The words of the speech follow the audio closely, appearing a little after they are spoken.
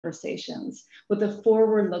conversations with a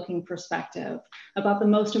forward-looking perspective about the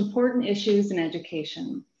most important issues in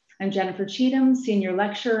education. I'm Jennifer Cheatham, Senior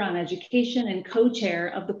Lecturer on Education and Co-Chair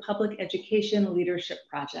of the Public Education Leadership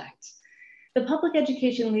Project. The Public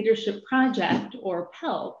Education Leadership Project, or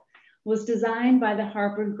PELP, was designed by the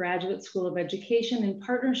Harvard Graduate School of Education in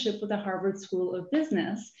partnership with the Harvard School of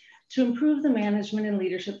Business to improve the management and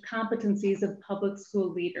leadership competencies of public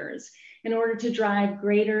school leaders in order to drive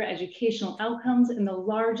greater educational outcomes in the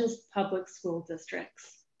largest public school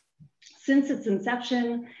districts. Since its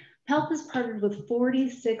inception, PELP has partnered with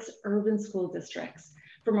 46 urban school districts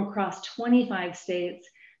from across 25 states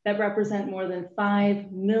that represent more than 5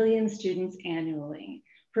 million students annually,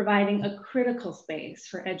 providing a critical space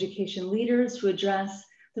for education leaders to address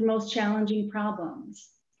the most challenging problems.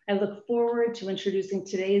 I look forward to introducing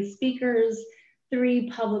today's speakers,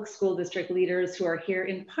 3 public school district leaders who are here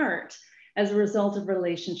in part as a result of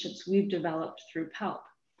relationships we've developed through PELP.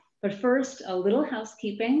 But first, a little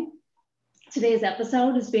housekeeping. Today's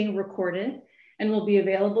episode is being recorded and will be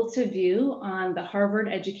available to view on the Harvard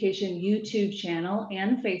Education YouTube channel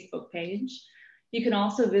and Facebook page. You can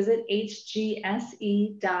also visit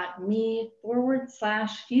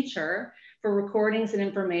hgse.me/future for recordings and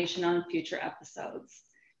information on future episodes.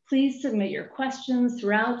 Please submit your questions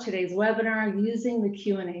throughout today's webinar using the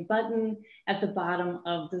Q&A button at the bottom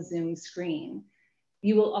of the Zoom screen.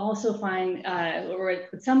 You will also find, or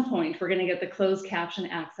at some point, we're gonna get the closed caption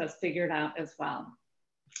access figured out as well.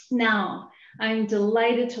 Now, I'm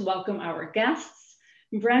delighted to welcome our guests.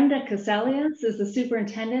 Brenda Cassellius is the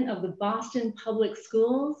superintendent of the Boston Public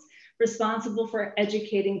Schools, responsible for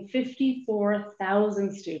educating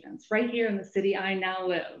 54,000 students right here in the city I now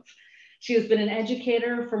live. She has been an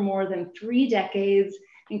educator for more than 3 decades,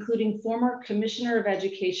 including former Commissioner of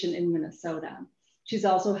Education in Minnesota. She's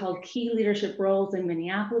also held key leadership roles in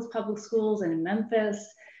Minneapolis Public Schools and in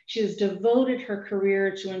Memphis. She has devoted her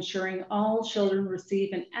career to ensuring all children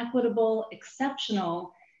receive an equitable,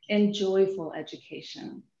 exceptional, and joyful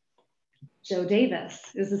education. Joe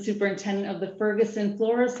Davis is the superintendent of the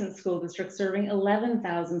Ferguson-Florissant School District, serving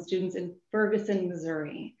 11,000 students in Ferguson,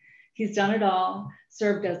 Missouri. He's done it all,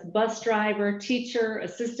 served as bus driver, teacher,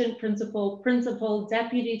 assistant principal,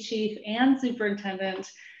 deputy chief, and superintendent,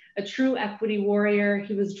 a true equity warrior.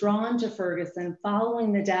 He was drawn to Ferguson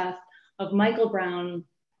following the death of Michael Brown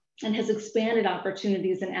and has expanded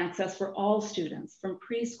opportunities and access for all students from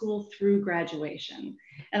preschool through graduation.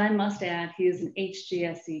 And I must add, he is an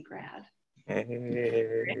HGSE grad. Hey,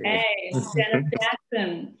 Janice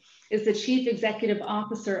Jackson is the Chief Executive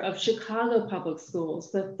Officer of Chicago Public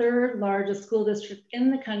Schools, the 3rd largest school district in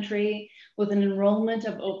the country with an enrollment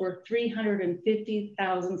of over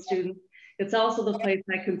 350,000 students. It's also the place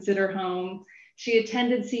I consider home. She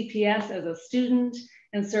attended CPS as a student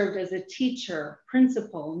and served as a teacher,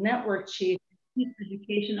 principal, network chief, chief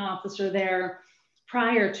education officer there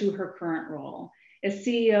prior to her current role. As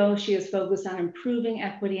CEO, she is focused on improving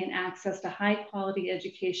equity and access to high quality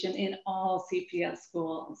education in all CPS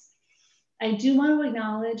schools. I do want to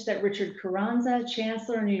acknowledge that Richard Carranza,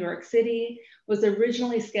 Chancellor of New York City, was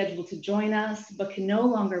originally scheduled to join us, but can no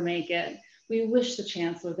longer make it. We wish the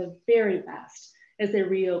Chancellor the very best as they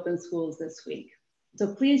reopen schools this week.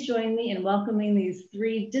 So please join me in welcoming these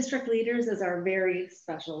 3 district leaders as our very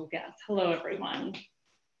special guests. Hello, everyone.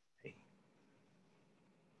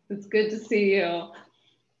 It's good to see you. All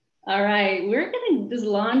right, we're gonna just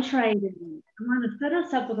launch right in. I wanna set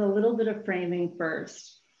us up with a little bit of framing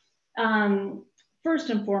first. First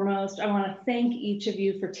and foremost, I wanna thank each of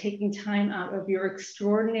you for taking time out of your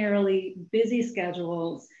extraordinarily busy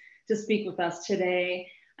schedules to speak with us today.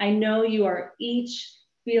 I know you are each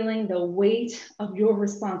feeling the weight of your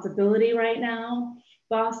responsibility right now.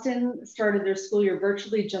 Boston started their school year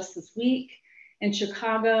virtually just this week, and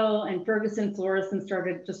Chicago and Ferguson-Florissant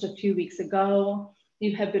started just a few weeks ago.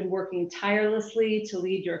 You have been working tirelessly to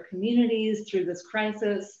lead your communities through this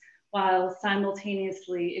crisis while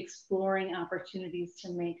simultaneously exploring opportunities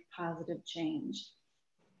to make positive change.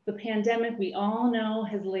 The pandemic, we all know,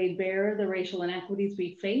 has laid bare the racial inequities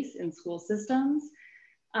we face in school systems.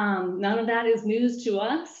 None of that is news to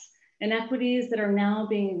us. Inequities that are now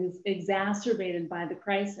being exacerbated by the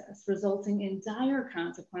crisis, resulting in dire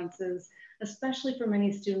consequences, especially for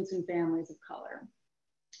many students and families of color.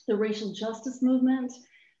 The racial justice movement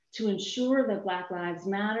to ensure that Black Lives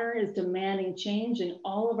Matter is demanding change in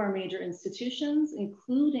all of our major institutions,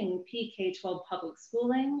 including PK-12 public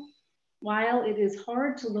schooling. While it is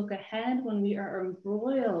hard to look ahead when we are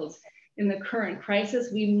embroiled in the current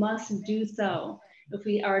crisis, we must do so if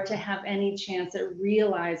we are to have any chance at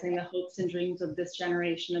realizing the hopes and dreams of this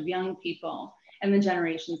generation of young people and the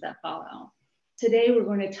generations that follow. Today, we're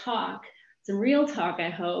going to talk, some real talk, I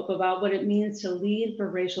hope, about what it means to lead for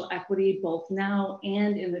racial equity, both now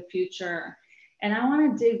and in the future. And I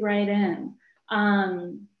want to dig right in.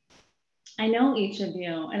 I know each of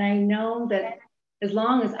you, and I know that as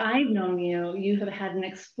long as I've known you, you have had an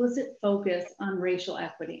explicit focus on racial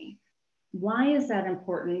equity. Why is that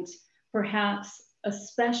important, perhaps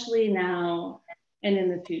especially now and in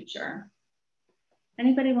the future?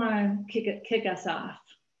 Anybody want to kick us off?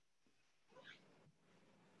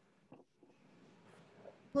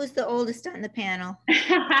 Who's the oldest on the panel?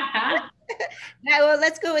 Well,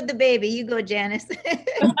 let's go with the baby. You go, Janice.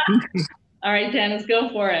 All right, Janice, go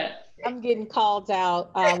for it. I'm getting called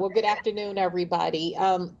out. Well, good afternoon, everybody.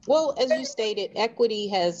 Well, as you stated, equity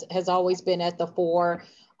has always been at the fore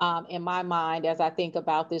in my mind as I think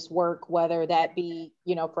about this work, whether that be,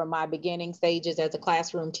 from my beginning stages as a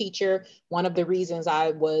classroom teacher. One of the reasons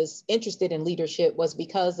I was interested in leadership was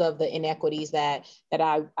because of the inequities that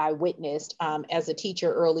I witnessed as a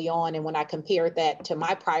teacher early on. And when I compared that to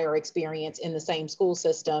my prior experience in the same school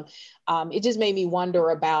system, it just made me wonder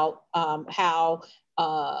about how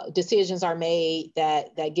decisions are made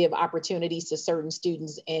that give opportunities to certain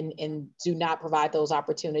students and do not provide those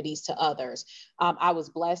opportunities to others. I was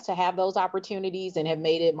blessed to have those opportunities and have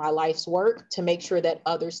made it my life's work to make sure that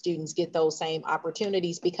other students get those same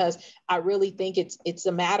opportunities, because I really think it's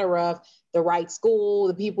a matter of the right school,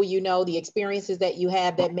 the people the experiences that you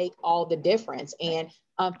have that make all the difference. And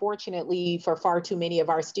unfortunately, for far too many of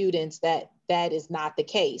our students, that is not the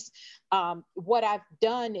case. What I've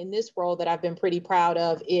done in this role that I've been pretty proud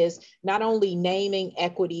of is not only naming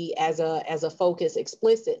equity as a focus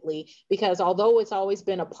explicitly, because although it's always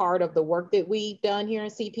been a part of the work that we've done here in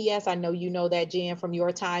CPS, I know you know that, Jan, from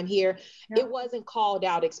your time here, It wasn't called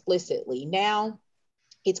out explicitly. Now,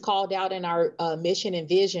 it's called out in our mission and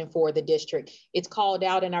vision for the district. It's called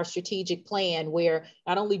out in our strategic plan, where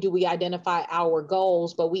not only do we identify our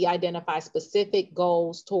goals, but we identify specific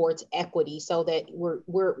goals towards equity, so that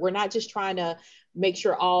we're not just trying to make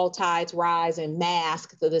sure all tides rise and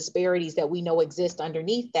mask the disparities that we know exist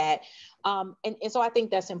underneath that. And so I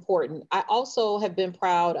think that's important. I also have been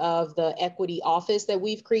proud of the equity office that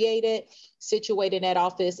we've created, situated that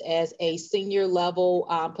office as a senior level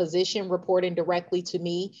position reporting directly to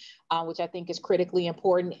me, which I think is critically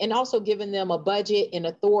important, and also giving them a budget and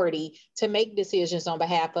authority to make decisions on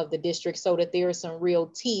behalf of the district, so that there is some real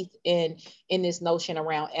teeth in this notion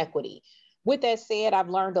around equity. With that said, I've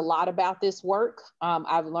learned a lot about this work.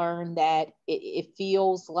 I've learned that it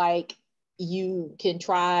feels like you can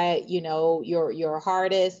try, your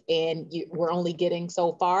hardest, and we're only getting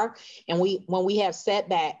so far. And when we have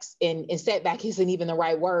setbacks, and setback isn't even the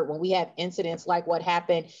right word, when we have incidents like what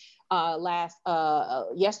happened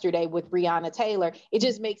yesterday with Breonna Taylor, it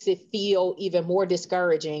just makes it feel even more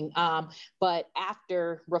discouraging. But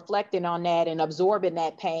after reflecting on that and absorbing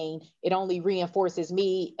that pain, it only reinforces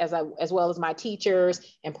me as well as my teachers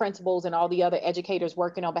and principals and all the other educators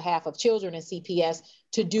working on behalf of children in CPS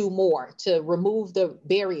to do more, to remove the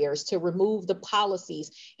barriers, to remove the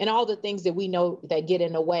policies and all the things that we know that get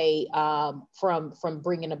in the way from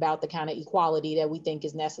bringing about the kind of equality that we think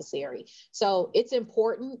is necessary. So it's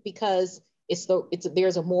important because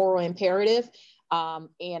there's a moral imperative,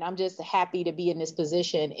 and I'm just happy to be in this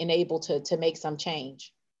position and able to make some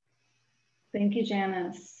change. Thank you,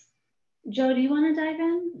 Janice. Joe, do you want to dive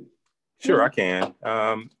in? Sure, I can.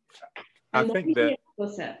 I think that.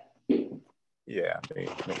 Explicit. Yeah, make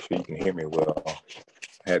sure you can hear me well.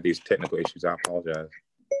 I had these technical issues. I apologize.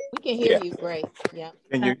 We can hear you great. Yeah.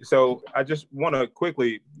 So I just want to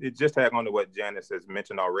quickly just tag on to what Janice has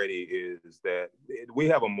mentioned already, is that we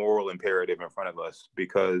have a moral imperative in front of us,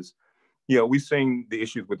 because we've seen the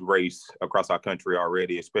issues with race across our country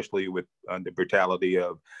already, especially with the brutality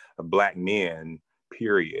of Black men,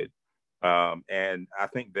 period. And I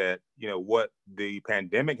think that, what the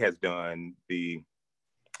pandemic has done, the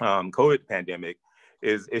COVID pandemic,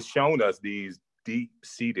 is shown us these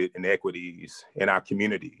deep-seated inequities in our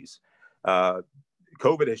communities.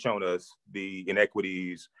 COVID has shown us the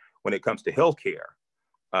inequities when it comes to healthcare.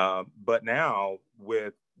 But now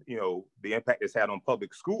with, the impact it's had on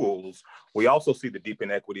public schools, we also see the deep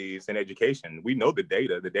inequities in education. We know the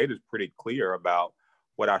data. The data is pretty clear about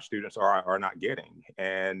what our students are not getting.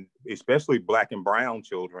 And especially Black and brown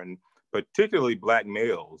children, particularly Black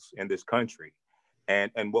males in this country.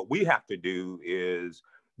 And what we have to do is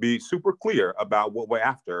be super clear about what we're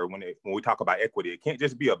after when we talk about equity. It can't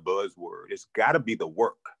just be a buzzword. It's got to be the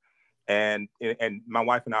work. And my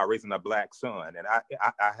wife and I are raising a Black son, and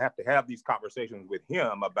I have to have these conversations with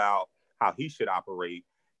him about how he should operate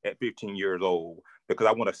at 15 years old, because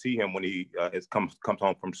I want to see him when he comes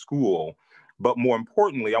home from school. But more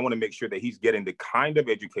importantly, I want to make sure that he's getting the kind of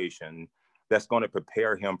education that's going to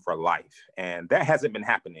prepare him for life. And that hasn't been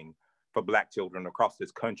happening for Black children across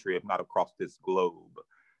this country, if not across this globe.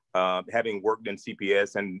 Having worked in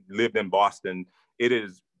CPS and lived in Boston,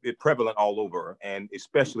 it's prevalent all over, and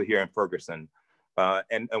especially here in Ferguson.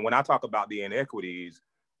 And when I talk about the inequities,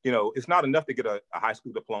 it's not enough to get a high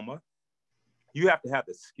school diploma. You have to have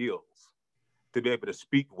the skills to be able to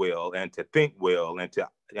speak well and to think well and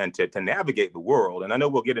to navigate the world. And I know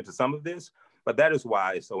we'll get into some of this, but that is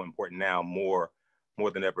why it's so important now more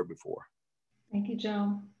than ever before. Thank you,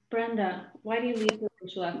 Joe. Brenda, why do you lead for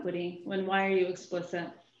racial equity? Why are you explicit?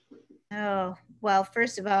 Oh, well,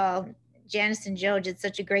 first of all, Janice and Joe did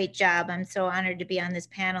such a great job. I'm so honored to be on this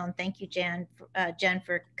panel, and thank you, Jen,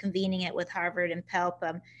 for convening it with Harvard and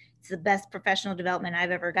PELP. It's the best professional development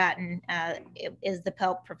I've ever gotten. It is the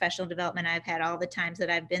PELP professional development I've had all the times that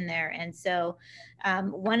I've been there. And so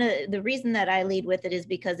one of the reason that I lead with it is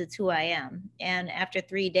because it's who I am. And after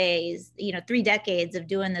 3 days, 3 decades of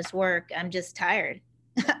doing this work, I'm just tired.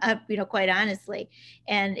 Quite honestly.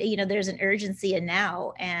 And, there's an urgency in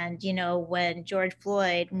now. And, when George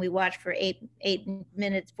Floyd, when we watched for 8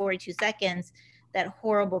 minutes, 42 seconds, that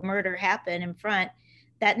horrible murder happened in front,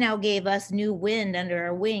 that now gave us new wind under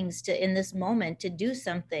our wings to, in this moment, to do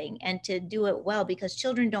something and to do it well, because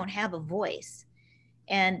children don't have a voice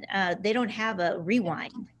and they don't have a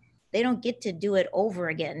rewind. They don't get to do it over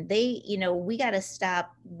again. We got to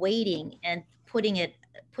stop waiting and putting it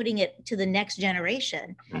to the next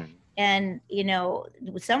generation. And,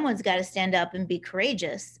 someone's got to stand up and be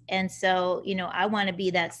courageous. And so, I want to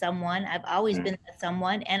be that someone. I've always been that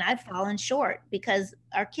someone, and I've fallen short because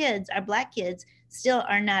our Black kids still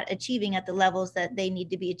are not achieving at the levels that they need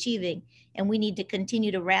to be achieving. And we need to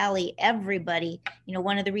continue to rally everybody.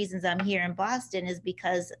 One of the reasons I'm here in Boston is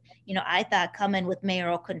because, I thought coming with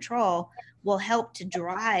mayoral control will help to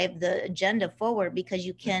drive the agenda forward, because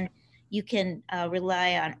you can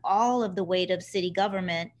rely on all of the weight of city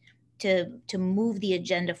government to move the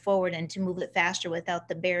agenda forward and to move it faster without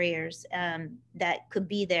the barriers that could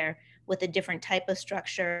be there with a different type of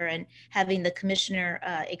structure, and having the commissioner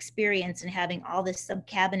experience and having all this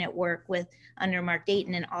sub-cabinet work under Mark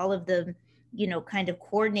Dayton and all of the, kind of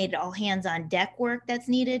coordinated all hands on deck work that's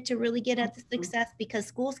needed to really get at the success, because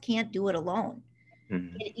schools can't do it alone.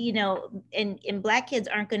 And Black kids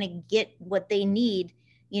aren't going to get what they need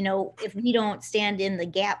if we don't stand in the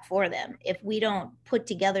gap for them, if we don't put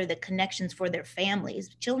together the connections for their families.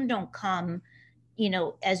 Children don't come,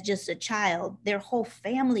 as just a child. Their whole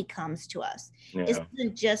family comes to us. Yeah. This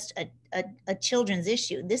isn't just a children's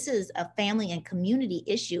issue. This is a family and community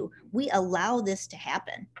issue. We allow this to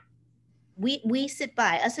happen. We sit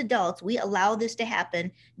by, us adults, we allow this to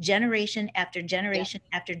happen generation after generation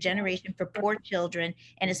after generation for poor children,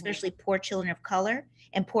 and especially poor children of color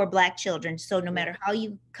and poor Black children. So no matter how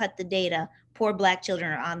you cut the data, poor Black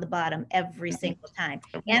children are on the bottom every single time,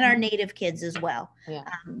 and our Native kids as well,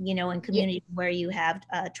 in communities where you have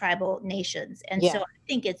tribal nations. And so I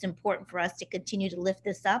think it's important for us to continue to lift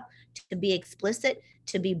this up, to be explicit,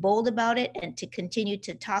 to be bold about it, and to continue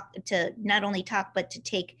to talk, to not only talk, but to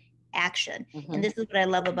take action. And this is what I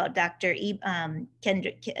love about Dr. Ibram's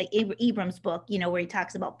book, where he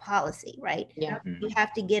talks about policy, right? Yeah. You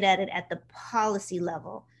have to get at it at the policy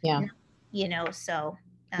level. Yeah. So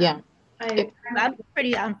I'm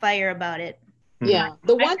pretty on fire about it. Yeah.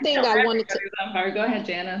 The one thing I wanted to go ahead,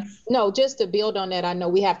 Janice. No, just to build on that, I know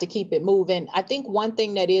we have to keep it moving. I think one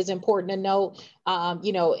thing that is important to note,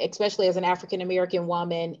 especially as an African-American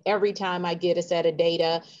woman, every time I get a set of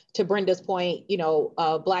data, to Brenda's point,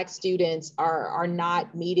 Black students are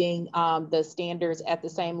not meeting the standards at the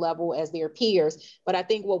same level as their peers. But I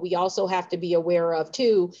think what we also have to be aware of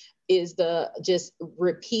too is the just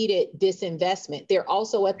repeated disinvestment. They're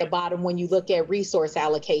also at the bottom when you look at resource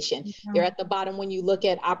allocation. They're at the bottom when you look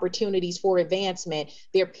at opportunities for advancement.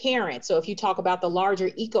 Their parents, so if you talk about the larger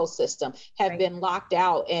ecosystem, have been locked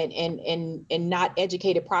out and not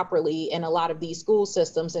educated properly in a lot of these school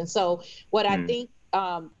systems. And so what I think,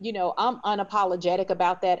 I'm unapologetic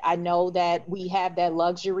about that. I know that we have that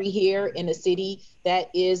luxury here in a city that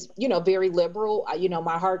is, very liberal.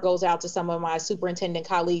 My heart goes out to some of my superintendent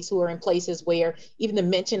colleagues who are in places where even the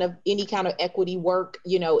mention of any kind of equity work,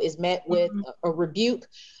 is met with a rebuke.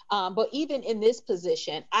 But even in this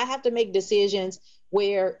position, I have to make decisions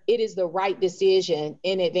where it is the right decision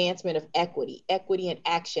in advancement of equity in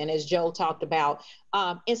action, as Joe talked about.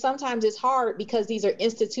 And sometimes it's hard because these are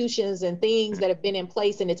institutions and things that have been in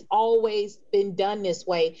place and it's always been done this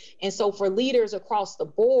way. And so for leaders across the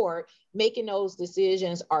board, making those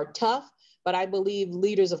decisions are tough. but I believe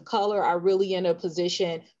leaders of color are really in a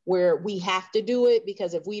position where we have to do it,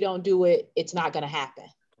 because if we don't do it, it's not going to happen.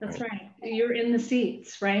 That's right. You're in the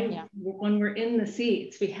seats, right? Yeah. When we're in the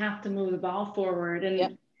seats, we have to move the ball forward. And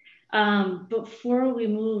yep. Before we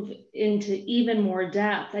move into even more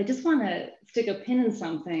depth, I just want to stick a pin in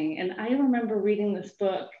something. And I remember reading this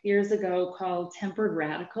book years ago called Tempered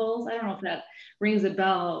Radicals. I don't know if that rings a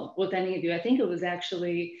bell with any of you. I think it was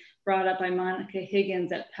actually brought up by Monica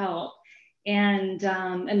Higgins at PELP. And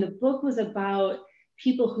the book was about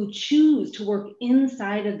people who choose to work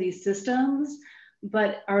inside of these systems,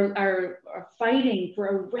 but are fighting for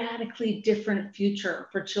a radically different future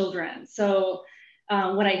for children. So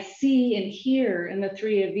what I see and hear in the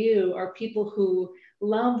three of you are people who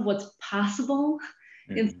love what's possible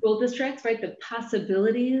in school districts, right? The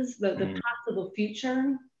possibilities, the possible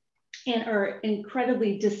future, and are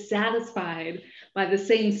incredibly dissatisfied by the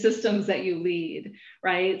same systems that you lead,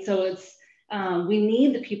 right? So it's, we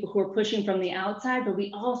need the people who are pushing from the outside, but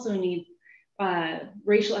we also need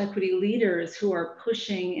racial equity leaders who are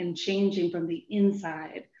pushing and changing from the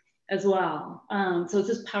inside as well. So it's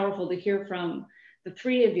just powerful to hear from the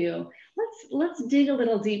three of you. Let's dig a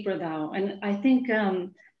little deeper though. And I think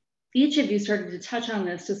each of you started to touch on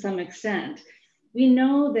this to some extent. We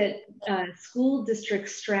know that school district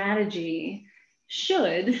strategy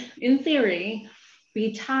should, in theory,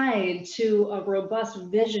 be tied to a robust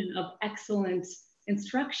vision of excellent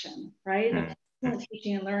instruction, right? Of excellent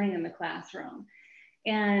teaching and learning in the classroom.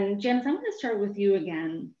 And Janice, I'm going to start with you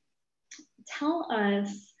again. Tell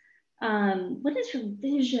us, what is your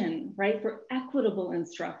vision, right, for equitable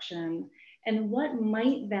instruction, and what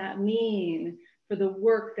might that mean for the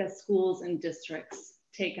work that schools and districts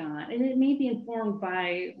take on? And it may be informed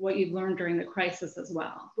by what you've learned during the crisis as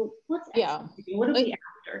well. But what's what are we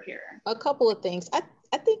after here? A couple of things.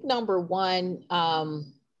 I think number one,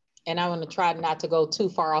 and I want to try not to go too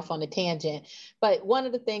far off on a tangent, but one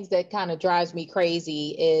of the things that kind of drives me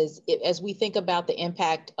crazy is as we think about the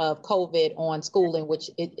impact of COVID on schooling,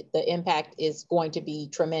 which the impact is going to be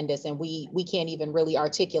tremendous. And we can't even really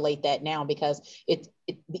articulate that now because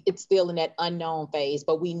it's still in that unknown phase,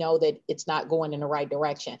 but we know that it's not going in the right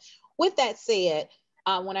direction. With that said,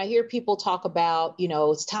 when I hear people talk about,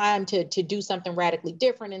 it's time to do something radically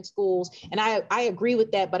different in schools, and I agree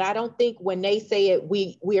with that, but I don't think when they say it,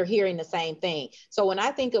 we are hearing the same thing. So when I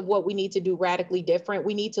think of what we need to do radically different,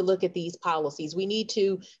 we need to look at these policies. We need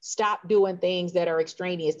to stop doing things that are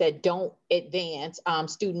extraneous, that don't advance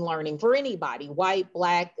student learning for anybody, white,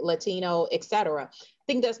 Black, Latino, etc. I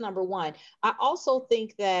think that's number one. I also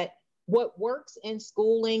think that what works in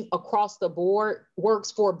schooling across the board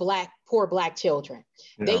works for poor Black children.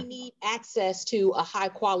 Yeah. They need access to a high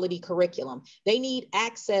quality curriculum. They need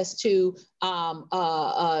access to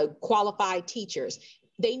qualified teachers.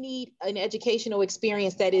 They need an educational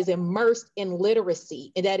experience that is immersed in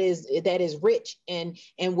literacy, and that is rich and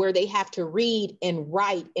where they have to read and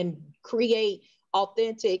write and create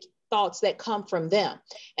authentic thoughts that come from them.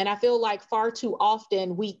 And I feel like far too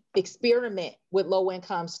often we experiment with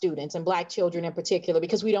low-income students and Black children in particular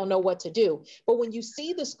because we don't know what to do. But when you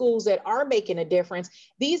see the schools that are making a difference,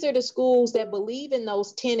 these are the schools that believe in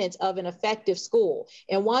those tenets of an effective school.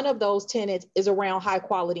 And one of those tenets is around high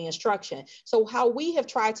quality instruction. So how we have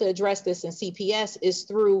tried to address this in CPS is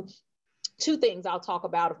through two things I'll talk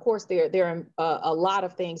about. Of course, there are a lot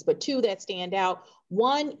of things, but two that stand out.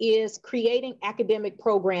 One is creating academic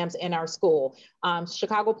programs in our school.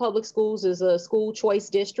 Chicago Public Schools is a school choice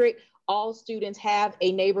district. All students have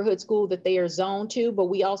a neighborhood school that they are zoned to, but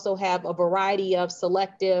we also have a variety of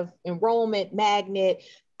selective enrollment, magnet,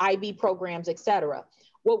 IB programs, et cetera.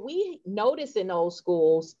 What we notice in those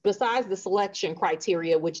schools, besides the selection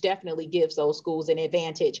criteria, which definitely gives those schools an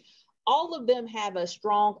advantage, all of them have a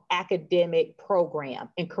strong academic program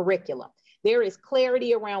and curriculum. There is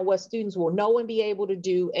clarity around what students will know and be able to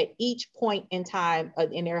do at each point in time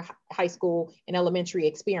in their high school and elementary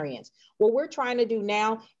experience. What we're trying to do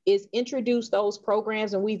now is introduce those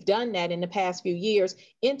programs, and we've done that in the past few years,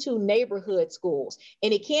 into neighborhood schools.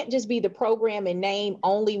 And it can't just be the program in name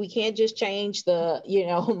only. We can't just change the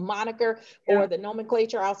moniker or the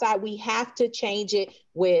nomenclature outside. We have to change it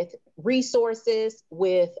with resources,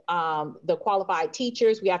 with the qualified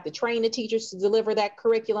teachers. We have to train the teachers to deliver that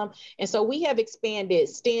curriculum. And so we have expanded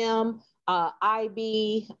STEM,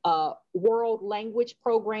 IB, world language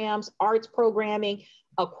programs, arts programming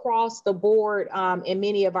across the board in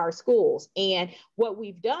many of our schools. And what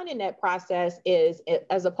we've done in that process is,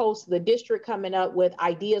 as opposed to the district coming up with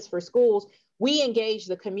ideas for schools, we engage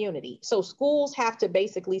the community. So schools have to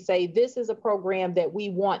basically say, this is a program that we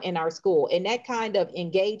want in our school. And that kind of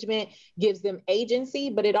engagement gives them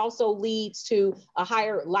agency, but it also leads to a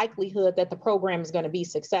higher likelihood that the program is going to be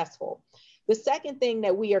successful. The second thing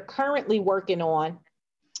that we are currently working on,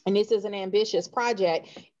 and this is an ambitious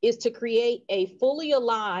project, is to create a fully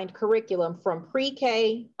aligned curriculum from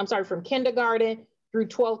from kindergarten through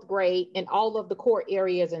 12th grade in all of the core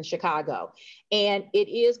areas in Chicago. And it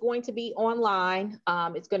is going to be online.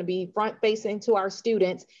 It's going to be front facing to our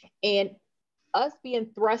students. And us being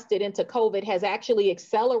thrusted into COVID has actually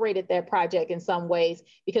accelerated that project in some ways,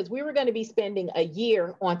 because we were going to be spending a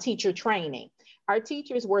year on teacher training. Our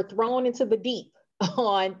teachers were thrown into the deep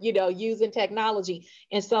on, using technology.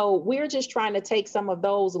 And so we're just trying to take some of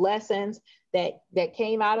those lessons that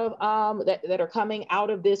came out of, that are coming out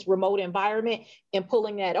of this remote environment and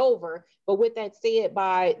pulling that over. But with that said,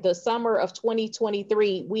 by the summer of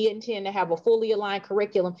 2023, we intend to have a fully aligned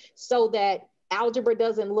curriculum so that algebra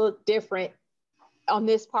doesn't look different on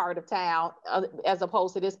this part of town as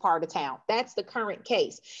opposed to this part of town. That's the current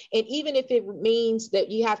case. And even if it means that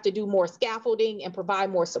you have to do more scaffolding and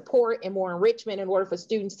provide more support and more enrichment in order for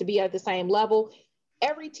students to be at the same level,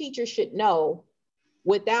 every teacher should know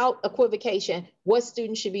without equivocation what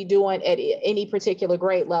students should be doing at any particular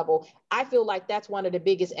grade level. I feel like that's one of the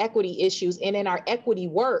biggest equity issues. And in our equity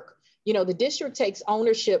work, the district takes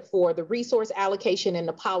ownership for the resource allocation and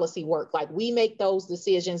the policy work. Like, we make those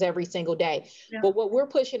decisions every single day. Yeah. But what we're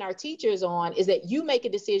pushing our teachers on is that you make a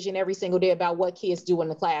decision every single day about what kids do in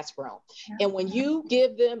the classroom. Yeah. And when you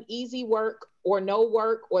give them easy work or no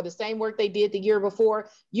work or the same work they did the year before,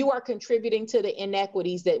 you are contributing to the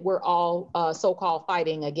inequities that we're all so-called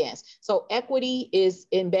fighting against. So equity is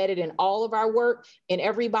embedded in all of our work, and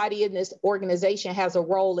everybody in this organization has a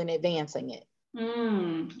role in advancing it.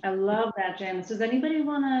 I love that, Janice. Does anybody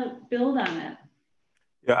want to build on it?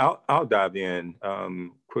 Yeah, I'll dive in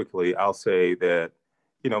quickly. I'll say that,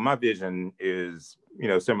 my vision is,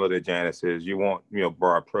 similar to Janice's. You want,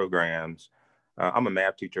 broad programs. I'm a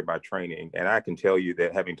math teacher by training, and I can tell you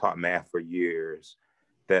that, having taught math for years,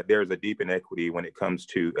 that there's a deep inequity when it comes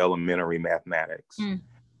to elementary mathematics.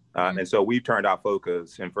 And so we've turned our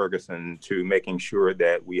focus in Ferguson to making sure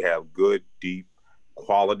that we have good, deep,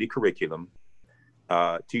 quality curriculum,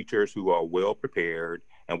 teachers who are well prepared.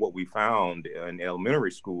 And what we found in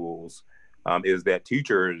elementary schools is that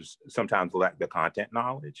teachers sometimes lack the content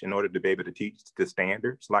knowledge in order to be able to teach the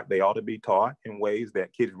standards like they ought to be taught in ways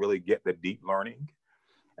that kids really get the deep learning.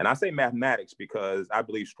 And I say mathematics because I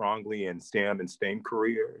believe strongly in STEM and STEAM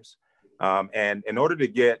careers. And in order to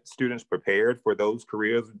get students prepared for those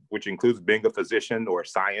careers, which includes being a physician or a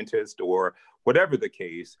scientist or whatever the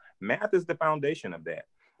case, math is the foundation of that.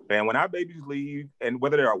 And when our babies leave, and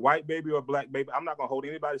whether they're a white baby or a black baby, I'm not going to hold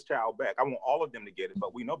anybody's child back. I want all of them to get it,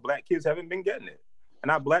 but we know black kids haven't been getting it,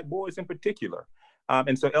 and our black boys in particular.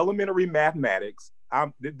 And so elementary mathematics,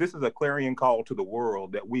 this is a clarion call to the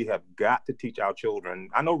world that we have got to teach our children.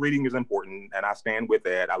 I know reading is important, and I stand with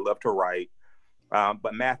that. I love to write,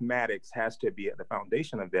 but mathematics has to be at the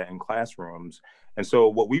foundation of that in classrooms. And so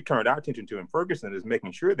what we've turned our attention to in Ferguson is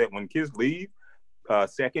making sure that when kids leave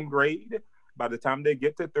second grade, by the time they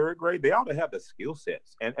get to third grade, they ought to have the skill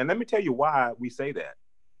sets. And let me tell you why we say that.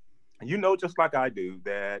 Just like I do,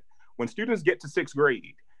 that when students get to sixth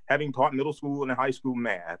grade, having taught middle school and high school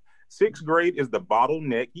math, sixth grade is the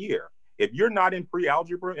bottleneck year. If you're not in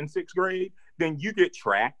pre-algebra in sixth grade, then you get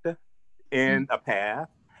tracked in a path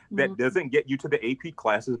that doesn't get you to the AP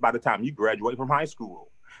classes by the time you graduate from high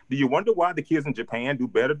school. Do you wonder why the kids in Japan do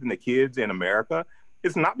better than the kids in America?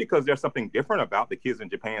 It's not because there's something different about the kids in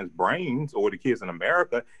Japan's brains or the kids in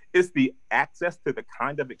America. It's the access to the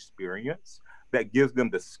kind of experience that gives them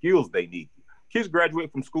the skills they need. Kids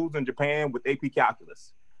graduate from schools in Japan with AP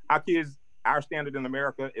calculus. Our standard in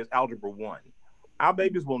America is algebra 1. Our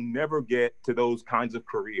babies will never get to those kinds of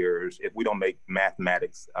careers if we don't make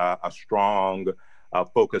mathematics a strong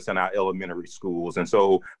focus in our elementary schools. And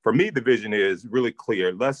so for me, the vision is really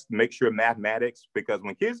clear. Let's make sure mathematics, because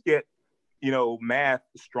when kids get math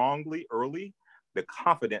strongly early, the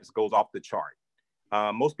confidence goes off the chart.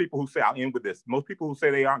 Most people who say, I'll end with this, most people who say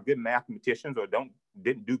they aren't good mathematicians or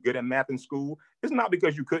didn't do good at math in school, it's not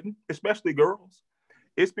because you couldn't, especially girls.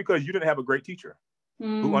 It's because you didn't have a great teacher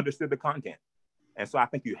who understood the content. And so I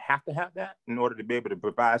think you have to have that in order to be able to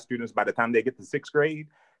provide students, by the time they get to sixth grade,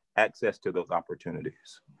 access to those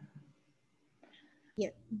opportunities. Yeah.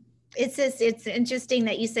 It's interesting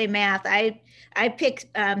that you say math. I picked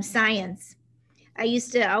science. I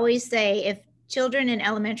used to always say if children in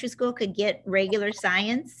elementary school could get regular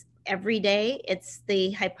science every day, it's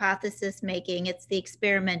the hypothesis making, it's the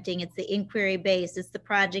experimenting, it's the inquiry based, it's the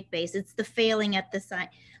project based, it's the failing at the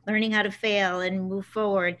science, learning how to fail and move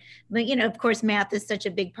forward. But, you know, of course, math is such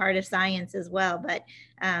a big part of science as well. But,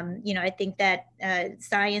 you know, I think that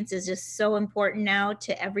science is just so important now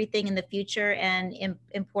to everything in the future, and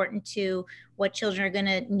important to what children are going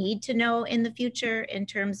to need to know in the future in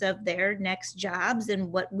terms of their next jobs,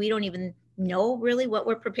 and what we don't even know really what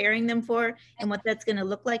we're preparing them for and what that's going to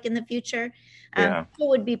look like in the future. People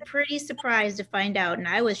would be pretty surprised to find out, and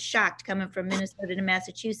I was shocked coming from Minnesota to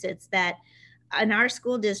Massachusetts, that in our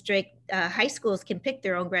school district, high schools can pick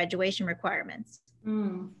their own graduation requirements.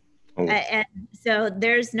 And so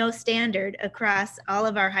there's no standard across all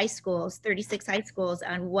of our high schools, 36 high schools,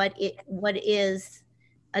 on what is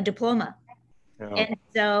a diploma. And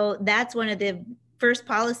so that's one of the first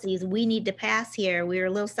policies we need to pass here. We were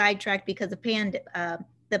a little sidetracked because of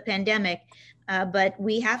the pandemic, but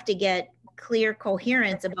we have to get clear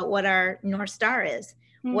coherence about what our North Star is.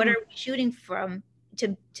 What are we shooting from,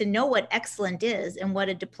 to know what excellent is and what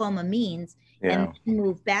a diploma means, and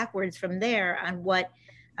move backwards from there on what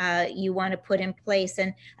you want to put in place.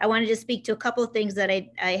 And I wanted to speak to a couple of things that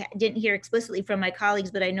I didn't hear explicitly from my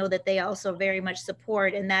colleagues, but I know that they also very much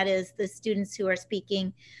support, and that is the students who are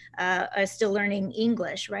speaking, are still learning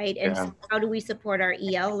English, right? And so how do we support our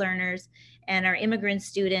EL learners and our immigrant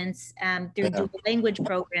students through dual language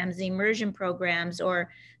programs, the immersion programs, or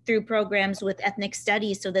through programs with ethnic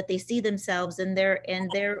studies, so that they see themselves in their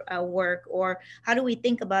work? Or how do we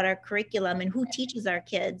think about our curriculum and who teaches our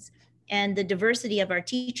kids, and the diversity of our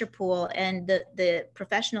teacher pool, and the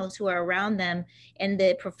professionals who are around them, and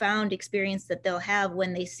the profound experience that they'll have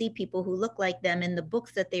when they see people who look like them in the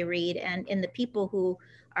books that they read, and in the people who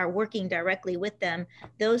are working directly with them.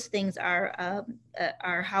 Those things are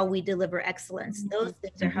how we deliver excellence. Those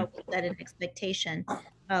things are how we set an expectation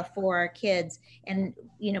for our kids, and,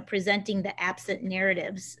 you know, presenting the absent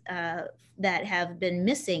narratives that have been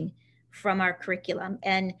missing from our curriculum,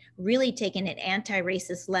 and really taking an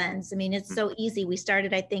anti-racist lens. I mean, it's so easy. We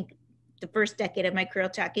started, I think, the first decade of my career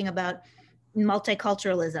talking about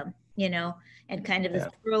multiculturalism, you know, and kind of this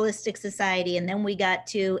pluralistic society. And then we got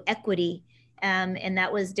to equity, and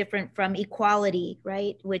that was different from equality,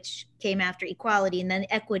 right? Which came after equality, and then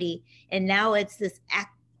equity. And now it's this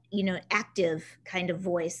active kind of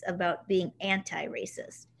voice about being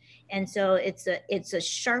anti-racist. And so it's a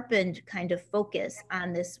sharpened kind of focus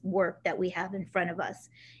on this work that we have in front of us.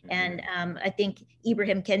 And I think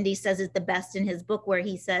Ibrahim Kendi says it the best in his book, where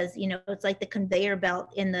he says, you know, it's like the conveyor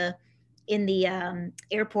belt in the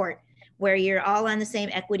airport, where you're all on the same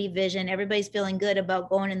equity vision. Everybody's feeling good about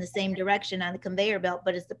going in the same direction on the conveyor belt,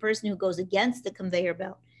 but it's the person who goes against the conveyor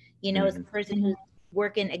belt. You know, it's the person who's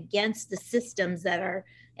working against the systems that are,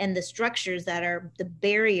 and the structures that are the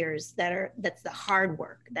barriers that's the hard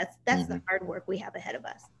work. That's the hard work we have ahead of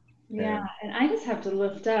us. Yeah, and I just have to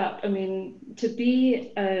lift up, I mean, to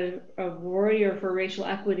be a warrior for racial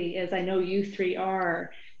equity, as I know you three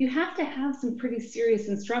are, you have to have some pretty serious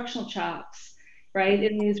instructional chops, right,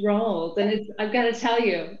 in these roles. And I've got to tell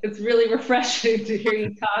you, it's really refreshing to hear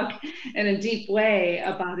you talk in a deep way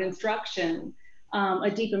about instruction.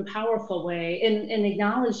 A deep and powerful way, and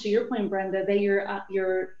acknowledge, to your point, Brenda, that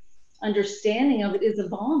your understanding of it is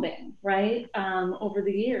evolving, right? Over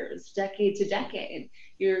the years, decade to decade,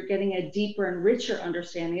 you're getting a deeper and richer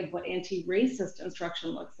understanding of what anti-racist instruction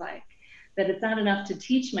looks like. That it's not enough to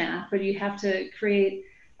teach math, but you have to create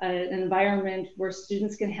an environment where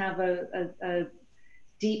students can have a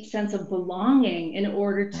deep sense of belonging in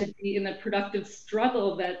order to be in a productive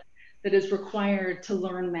struggle that is required to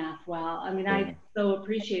learn math well. I mean, I so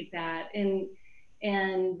appreciate that, and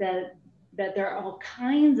that there are all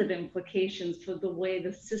kinds of implications for the way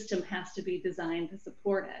the system has to be designed to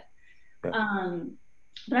support it. But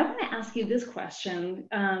I want to ask you this question,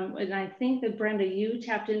 and I think that, Brenda, you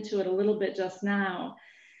tapped into it a little bit just now.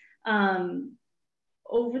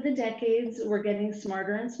 Over the decades, we're getting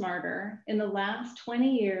smarter and smarter. In the last 20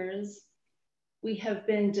 years, we have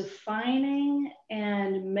been defining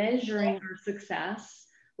and measuring our success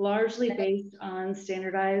largely based on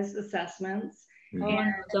standardized assessments.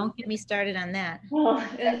 And don't get me started on that. Well,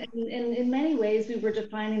 in many ways, we were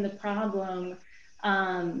defining the problem.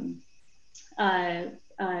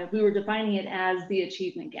 We were defining it as the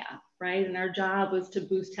achievement gap, right? And our job was to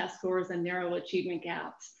boost test scores and narrow achievement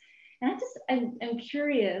gaps. And I'm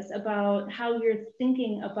curious about how you're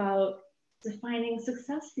thinking about defining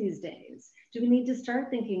success these days. Do we need to start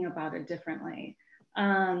thinking about it differently?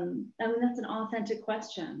 I mean, that's an authentic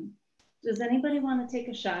question. Does anybody want to take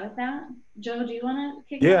a shot at that? Joe, do you want to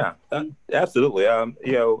kick it off? Absolutely.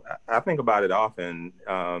 I think about it often.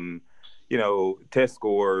 Test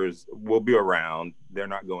scores will be around. They're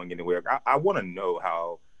not going anywhere. I want to know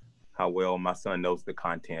how well my son knows the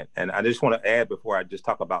content. And I just want to add, before I just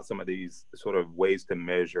talk about some of these sort of ways to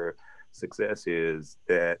measure success, is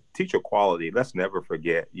that teacher quality. Let's never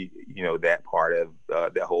forget, that part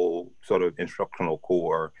of that whole sort of instructional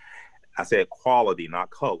core. I said quality,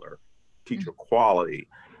 not color. Teacher quality,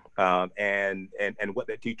 and what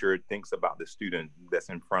that teacher thinks about the student that's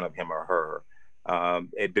in front of him or her.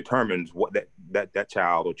 It determines what that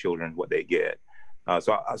child or children, what they get.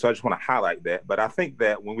 So I just want to highlight that. But I think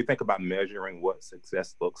that when we think about measuring what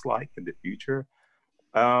success looks like in the future,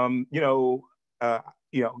 I want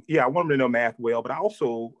them to know math well, but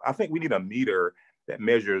I think we need a meter that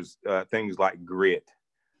measures things like grit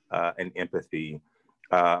and empathy,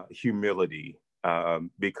 humility.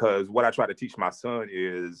 Because what I try to teach my son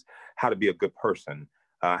is how to be a good person,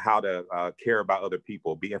 how to care about other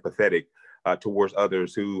people, be empathetic towards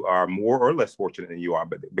others who are more or less fortunate than you are,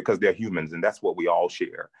 but because they're humans, and that's what we all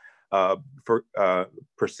share. For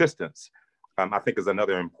persistence, I think, is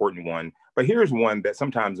another important one. But here's one that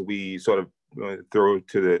sometimes we sort of throw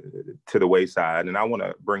to the wayside, and I want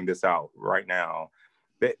to bring this out right now.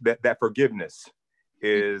 That forgiveness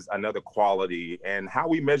is another quality, and how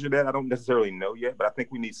we measure that, I don't necessarily know yet, but I think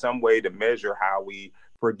we need some way to measure how we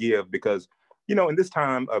forgive, because, in this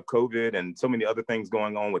time of COVID and so many other things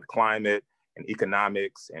going on with climate and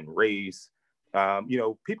economics and race,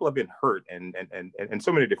 people have been hurt and in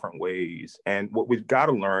so many different ways. And what we've got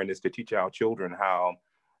to learn is to teach our children how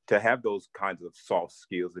to have those kinds of soft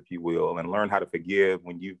skills, if you will, and learn how to forgive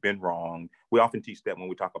when you've been wrong. We often teach that when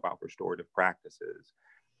we talk about restorative practices.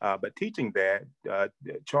 But teaching that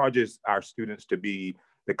charges our students to be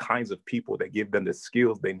the kinds of people that give them the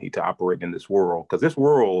skills they need to operate in this world, because this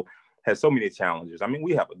world has so many challenges. I mean,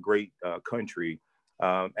 we have a great country,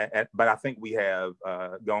 but I think we have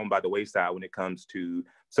gone by the wayside when it comes to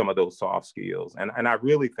some of those soft skills. And I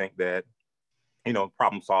really think that,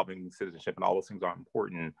 problem solving, citizenship, and all those things are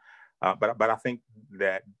important. But I think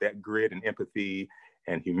that grit and empathy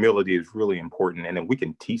and humility is really important. And then we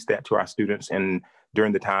can teach that to our students and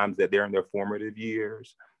during the times that they're in their formative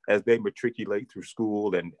years, as they matriculate through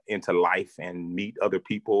school and into life and meet other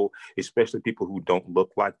people, especially people who don't look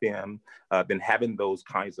like them, then having those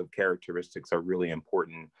kinds of characteristics are really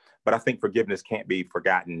important. But I think forgiveness can't be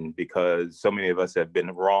forgotten, because so many of us have been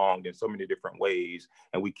wronged in so many different ways,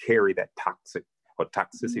 and we carry that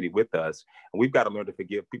toxicity with us. And we've got to learn to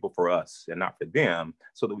forgive people for us and not for them,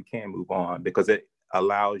 so that we can move on, because it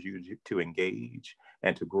allows you to engage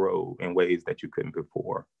and to grow in ways that you couldn't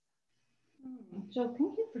before. Joe,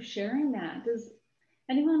 thank you for sharing that. Does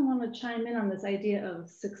anyone want to chime in on this idea of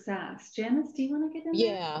success? Janice, do you want to get in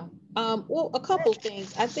there? Yeah, well, a couple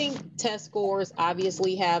things. I think test scores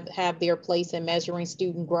obviously have their place in measuring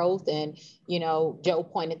student growth. And, Joe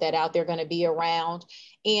pointed that out, they're going to be around.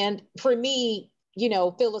 And for me,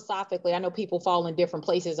 philosophically, I know people fall in different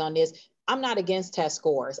places on this. I'm not against test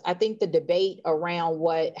scores. I think the debate around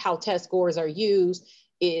how test scores are used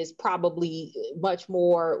is probably much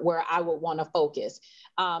more where I would want to focus.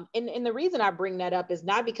 And the reason I bring that up is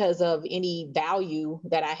not because of any value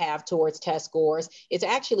that I have towards test scores. It's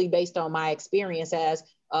actually based on my experience as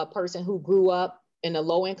a person who grew up in a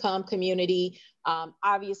low-income community.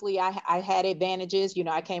 Obviously, I had advantages.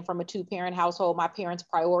 I came from a 2-parent household. My parents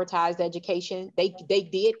prioritized education. They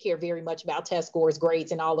did care very much about test scores,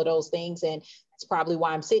 grades, and all of those things. And it's probably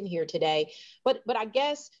why I'm sitting here today. But I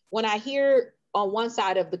guess when I hear on one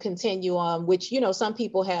side of the continuum, which, some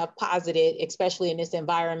people have posited, especially in this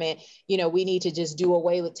environment, we need to just do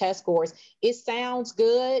away with test scores. It sounds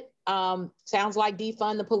good. Sounds like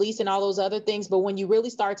defund the police and all those other things. But when you really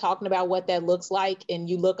start talking about what that looks like and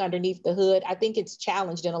you look underneath the hood, I think it's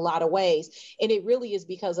challenged in a lot of ways. And it really is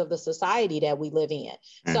because of the society that we live in.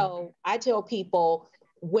 So I tell people,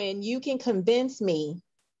 when you can convince me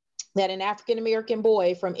that an African-American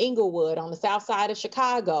boy from Inglewood on the south side of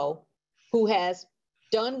Chicago, who has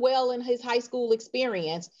done well in his high school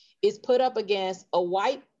experience, is put up against a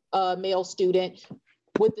white male student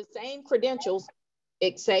with the same credentials,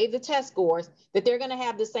 save the test scores, that they're going to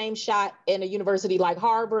have the same shot in a university like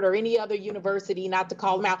Harvard or any other university, not to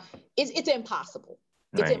call them out. It's impossible.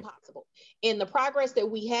 It's right. Impossible. And the progress that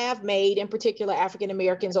we have made, in particular African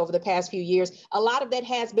Americans over the past few years, a lot of that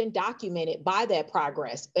has been documented by that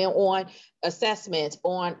progress on assessments,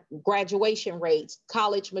 on graduation rates,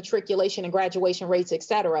 college matriculation and graduation rates, et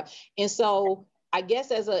cetera. And so I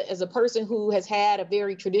guess as a person who has had a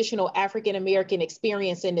very traditional African-American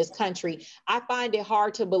experience in this country, I find it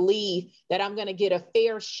hard to believe that I'm going to get a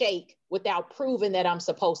fair shake without proving that I'm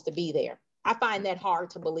supposed to be there. I find that hard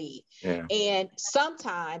to believe. Yeah. And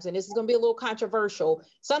sometimes, and this is going to be a little controversial,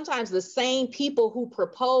 sometimes the same people who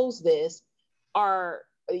propose this are,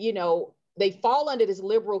 you know, they fall under this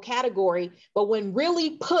liberal category, but when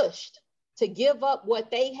really pushed to give up what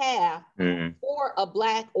they have for a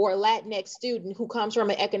Black or a Latinx student who comes from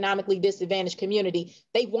an economically disadvantaged community,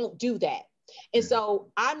 they won't do that. And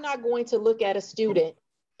so I'm not going to look at a student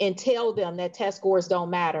and tell them that test scores don't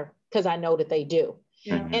matter, because I know that they do.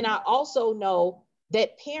 Yeah. And I also know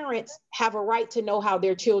that parents have a right to know how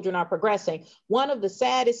their children are progressing. One of the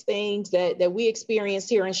saddest things that we experienced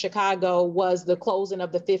here in Chicago was the closing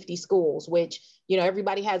of the 50 schools, which, you know,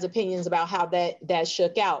 everybody has opinions about how that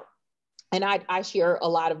shook out. And I share a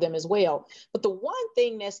lot of them as well. But the one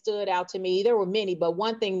thing that stood out to me, there were many, but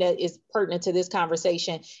one thing that is pertinent to this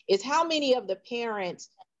conversation is how many of the parents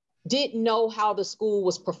didn't know how the school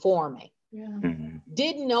was performing. Yeah.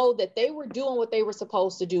 Didn't know that they were doing what they were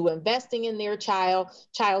supposed to do, investing in their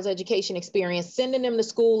child's education experience, sending them to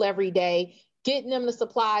school every day, getting them the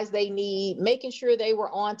supplies they need, making sure they were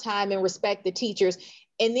on time and respect the teachers.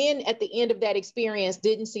 And then at the end of that experience,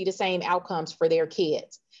 didn't see the same outcomes for their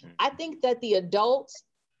kids. I think that the adults,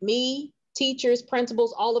 me, teachers,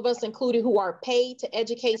 principals, all of us included, who are paid to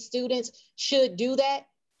educate students, should do that.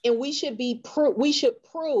 And we should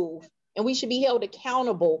prove and we should be held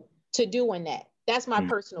accountable to doing that. That's my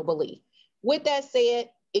personal belief. With that said,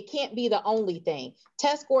 it can't be the only thing.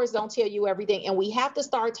 Test scores don't tell you everything. And we have to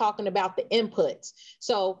start talking about the inputs.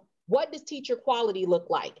 So what does teacher quality look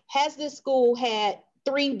like? Has this school had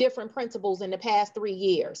 3 different principals in the past 3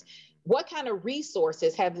 years? What kind of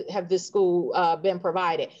resources have this school been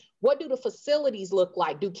provided? What do the facilities look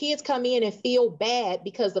like? Do kids come in and feel bad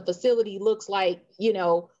because the facility looks like, you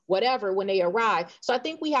know, whatever when they arrive? So I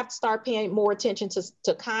think we have to start paying more attention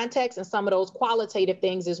to context and some of those qualitative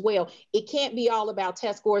things as well. It can't be all about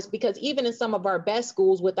test scores, because even in some of our best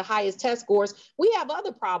schools with the highest test scores, we have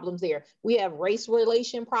other problems there. We have race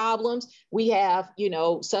relation problems. We have, you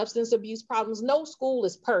know, substance abuse problems. No school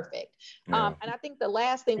is perfect. Yeah. And I think the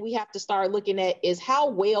last thing we have to start looking at is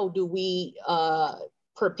how well do we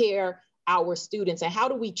prepare our students and how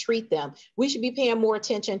do we treat them? We should be paying more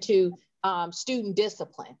attention to student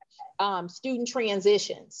discipline, student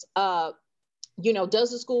transitions. You know,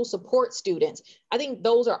 does the school support students? I think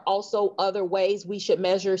those are also other ways we should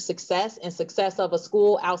measure success and success of a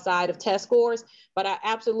school outside of test scores. But I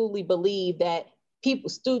absolutely believe that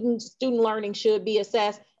student learning should be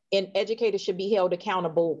assessed, and educators should be held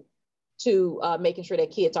accountable to making sure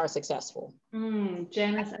that kids are successful.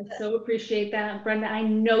 Janice, I so appreciate that. Brenda, I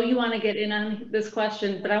know you want to get in on this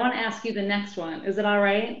question, but I want to ask you the next one. Is it all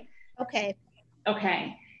right? Okay.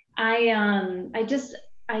 Okay. I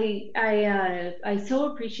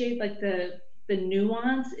so appreciate like the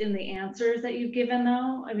nuance in the answers that you've given,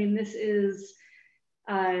 though. I mean, this is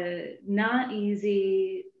not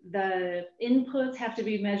easy. The inputs have to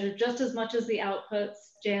be measured just as much as the outputs.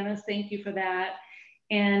 Janice, thank you for that.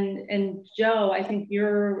 And Joe, I think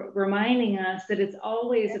you're reminding us that it's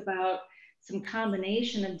always about some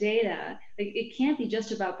combination of data. It can't be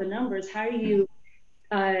just about the numbers. How are you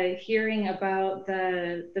hearing about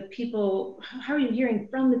the people? How are you hearing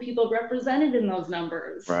from the people represented in those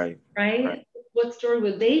numbers? Right. What story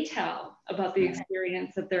would they tell about the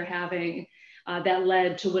experience that they're having that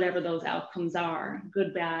led to whatever those outcomes are,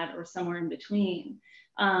 good, bad, or somewhere in between?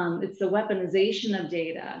 It's the weaponization of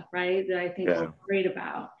data, right, that I think we're great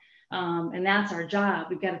about. And that's our job.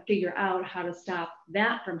 We've got to figure out how to stop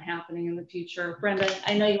that from happening in the future. Brenda,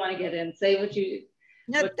 I know you want to get in. Say what you...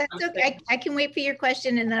 No, that's okay. I can wait for your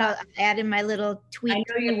question, and then I'll add in my little tweet. I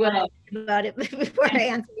know you will. About it before I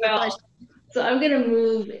answer the question. So I'm going to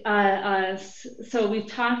move. So we've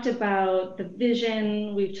talked about the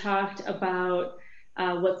vision. We've talked about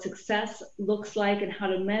what success looks like and how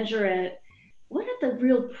to measure it. What are the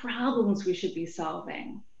real problems we should be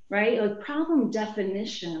solving, right? Like, problem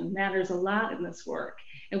definition matters a lot in this work.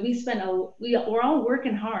 And we're all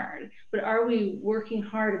working hard, but are we working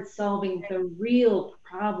hard at solving the real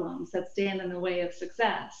problems that stand in the way of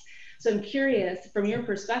success? So I'm curious, from your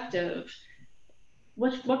perspective,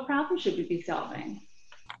 what problems should we be solving?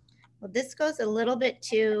 Well, this goes a little bit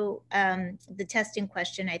to the testing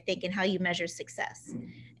question, I think, and how you measure success.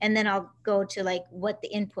 And then I'll go to like what the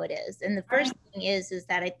input is. And the first thing is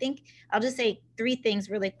that I think I'll just say 3 things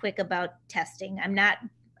really quick about testing. I'm not,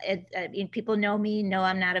 people know me, know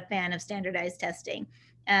I'm not a fan of standardized testing.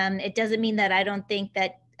 It doesn't mean that I don't think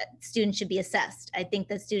that students should be assessed. I think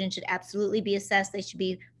that students should absolutely be assessed. They should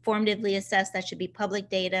be formatively assessed. That should be public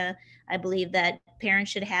data. I believe that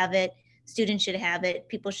parents should have it. Students should have it.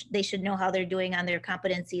 They should know how they're doing on their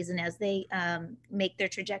competencies and as they make their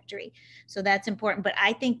trajectory. So that's important. But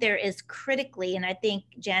I think there is critically, and I think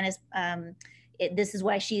Janice, this is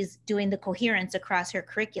why she's doing the coherence across her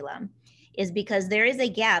curriculum, is because there is a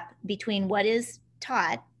gap between what is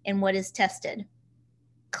taught and what is tested,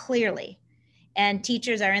 clearly. And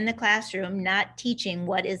teachers are in the classroom not teaching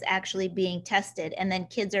what is actually being tested. And then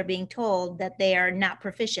kids are being told that they are not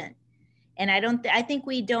proficient. And I think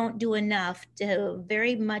we don't do enough to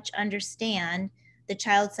very much understand the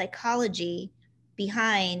child psychology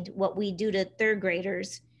behind what we do to third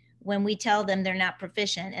graders when we tell them they're not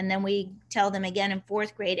proficient. And then we tell them again in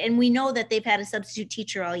fourth grade. And we know that they've had a substitute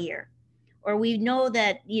teacher all year. Or we know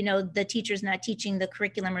that, the teacher's not teaching the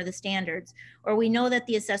curriculum or the standards, or we know that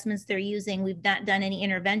the assessments they're using, we've not done any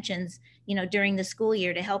interventions, during the school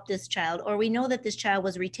year to help this child, or we know that this child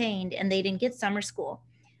was retained and they didn't get summer school.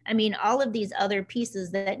 I mean, all of these other pieces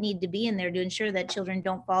that need to be in there to ensure that children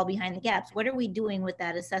don't fall behind the gaps. What are we doing with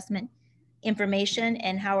that assessment information,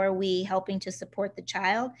 and how are we helping to support the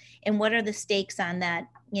child? And what are the stakes on that,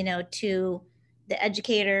 to the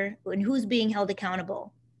educator, and who's being held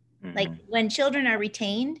accountable? Mm-hmm. Like when children are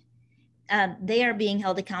retained, they are being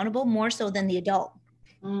held accountable more so than the adult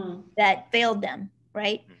that failed them,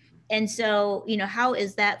 right? And so, how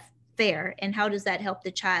is that fair, and how does that help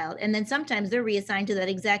the child? And then sometimes they're reassigned to that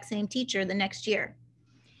exact same teacher the next year.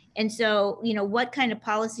 And so, what kind of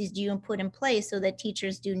policies do you put in place so that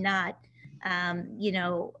teachers do not,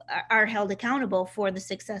 are held accountable for the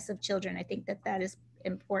success of children? I think that is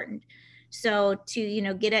important. So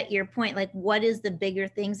to, get at your point, like what is the bigger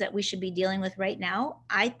things that we should be dealing with right now?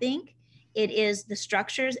 I think it is the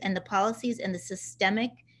structures and the policies and the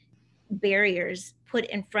systemic barriers put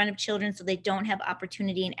in front of children so they don't have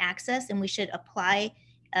opportunity and access. And we should apply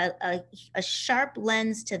a sharp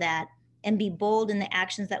lens to that and be bold in the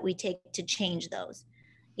actions that we take to change those.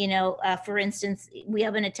 For instance, we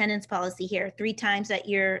have an attendance policy here. 3 times that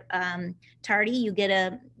you're tardy, you get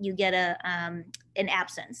an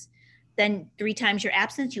absence. Then 3 times your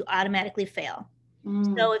absence, you automatically fail.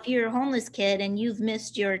 So if you're a homeless kid and you've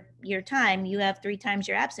missed your time, you have 3 times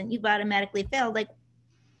you're absent, you've automatically failed. Like,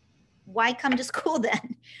 why come to school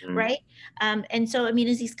then? Right? And so, I mean,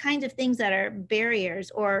 it's these kinds of things that are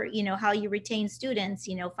barriers, or, how you retain students,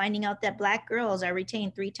 finding out that Black girls are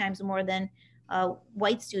retained 3 times more than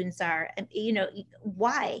white students are.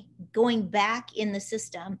 Why? Going back in the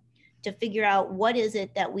system to figure out what is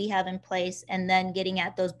it that we have in place, and then getting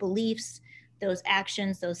at those beliefs, those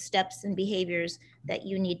actions, those steps and behaviors that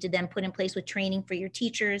you need to then put in place with training for your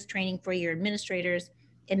teachers, training for your administrators,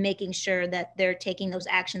 and making sure that they're taking those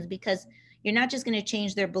actions, because you're not just going to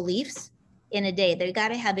change their beliefs in a day. They got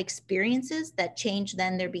to have experiences that change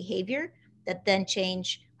then their behavior, that then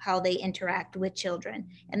change how they interact with children.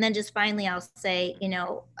 And then just finally, I'll say,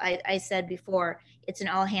 I said before, it's an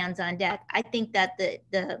all hands on deck. I think that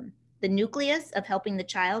the nucleus of helping the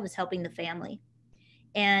child is helping the family.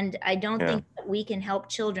 And I don't think that we can help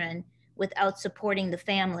children without supporting the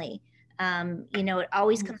family. It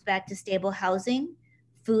always comes back to stable housing,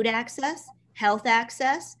 food access, health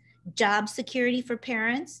access, job security for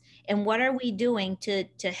parents. And what are we doing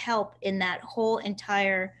to help in that whole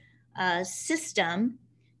entire system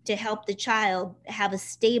to help the child have a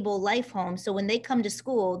stable life home? So when they come to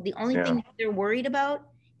school, the only thing that they're worried about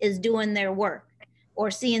is doing their work or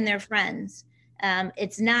seeing their friends.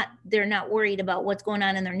 They're not worried about what's going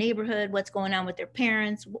on in their neighborhood, what's going on with their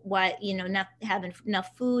parents, why, not having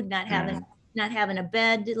enough food, not having a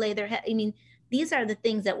bed to lay their head. I mean, these are the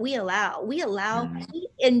things that we allow.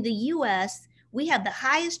 In the US, we have the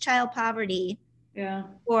highest child poverty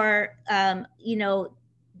for,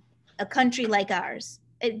 a country like ours.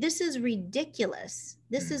 This is ridiculous.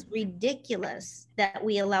 This is ridiculous that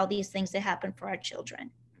we allow these things to happen for our children.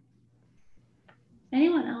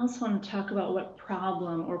 Anyone else want to talk about what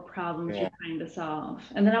problem or problems you're trying to solve?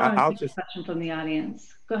 And then I want to take a question from the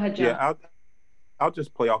audience. Go ahead, Joe. Yeah, I'll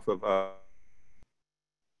just play off of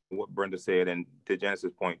what Brenda said, and to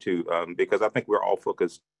Janice's point too, because I think we're all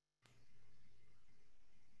focused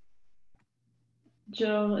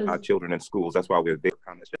on our children in schools. That's why we're there.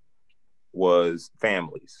 Was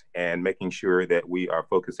families, and making sure that we are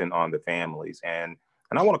focusing on the families. And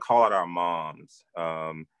I want to call out our moms,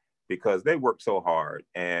 because they work so hard,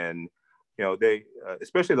 and they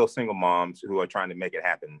especially those single moms who are trying to make it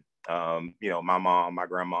happen. My mom, my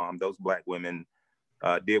grandmom, those Black women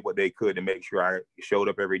did what they could to make sure I showed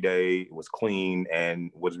up every day, was clean, and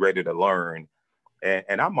was ready to learn.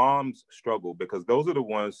 And our moms struggle because those are the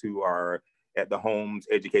ones who are at the homes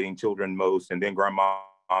educating children most, and then grandma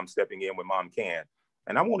stepping in when mom can't.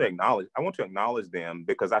 And I want to acknowledge them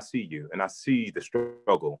because I see you and I see the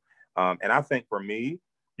struggle. And I think for me,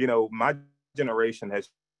 my generation has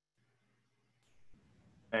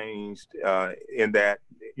changed in that,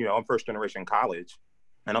 I'm first generation college,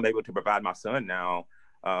 and I'm able to provide my son now.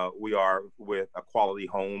 We are with a quality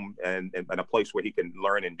home and a place where he can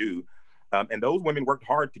learn and do. And those women worked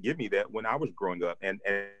hard to give me that when I was growing up. And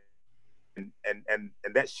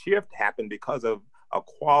that shift happened because of a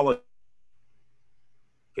quality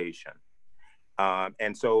education.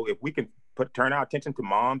 And so if we can turn our attention to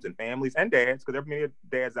moms and families and dads, because there are many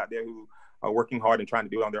dads out there who are working hard and trying to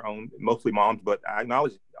do it on their own, mostly moms, but I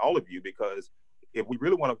acknowledge all of you, because if we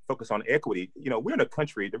really want to focus on equity, we're in a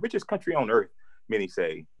country, the richest country on earth, many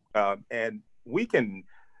say, and we can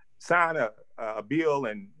sign a bill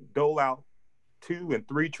and dole out $2 and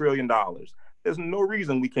 $3 trillion. There's no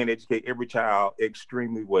reason we can't educate every child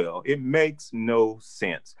extremely well. It makes no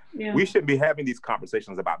sense. Yeah. We shouldn't be having these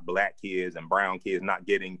conversations about Black kids and brown kids not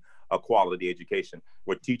getting a quality education,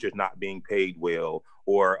 where teachers not being paid well,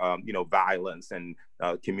 or violence and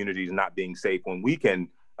communities not being safe, when we can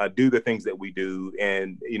do the things that we do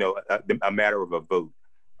and a matter of a vote.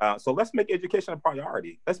 So let's make education a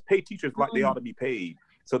priority. Let's pay teachers like they ought to be paid,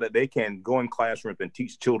 so that they can go in classrooms and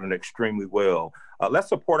teach children extremely well. Let's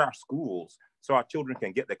support our schools so our children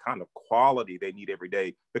can get the kind of quality they need every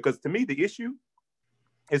day. Because to me, the issue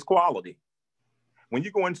is quality. When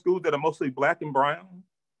you go in schools that are mostly Black and brown,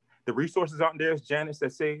 the resources aren't there, as Janice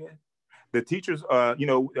has said. The teachers,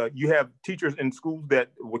 you have teachers in schools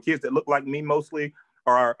with kids that look like me mostly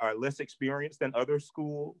are less experienced than other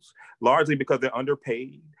schools, largely because they're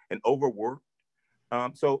underpaid and overworked.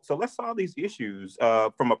 So let's solve these issues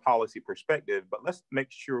from a policy perspective, but let's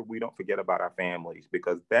make sure we don't forget about our families,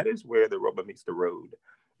 because that is where the rubber meets the road,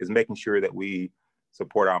 is making sure that we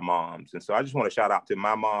support our moms. And so I just want to shout out to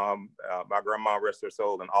my mom, my grandma, rest her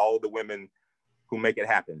soul, and all the women who make it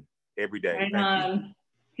happen every day. Right. Thank you.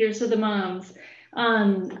 Here's to the moms.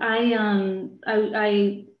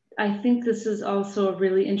 I think this is also a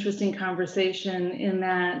really interesting conversation, in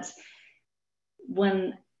that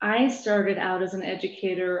when I started out as an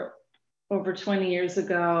educator over 20 years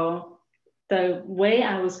ago, the way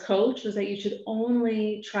I was coached was that you should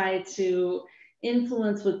only try to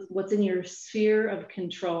influence what's in your sphere of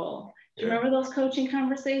control. Do you remember those coaching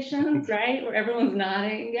conversations, right? Where everyone's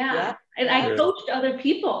nodding? Yeah. And I coached other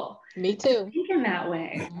people. Me too. Thinking that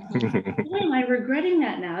way. Why am I regretting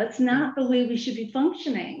that now? It's not the way we should be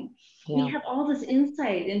functioning. We have all this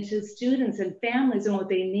insight into students and families and what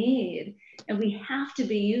they need, and we have to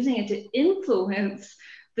be using it to influence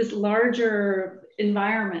this larger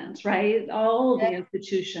environment, right? All of the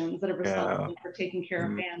institutions that are responsible for taking care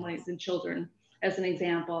of families and children, as an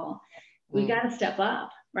example. We got to step up,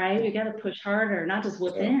 right? We got to push harder, not just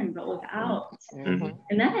within, but without.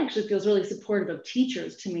 And that actually feels really supportive of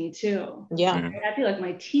teachers to me too. I feel like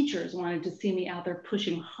my teachers wanted to see me out there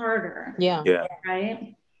pushing harder.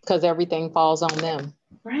 Right? Because everything falls on them.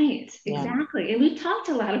 Right, exactly. And we've talked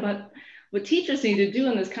a lot about what teachers need to do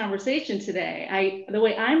in this conversation today. The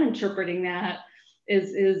way I'm interpreting that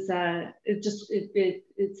is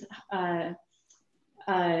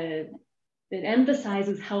it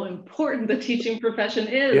emphasizes how important the teaching profession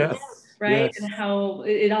is, right? And how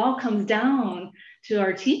it all comes down to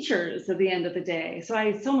our teachers at the end of the day. So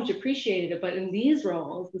I so much appreciated it. But in these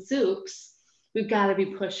roles, the soups, we've got to be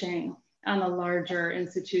pushing on the larger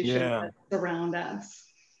institutions that surround us.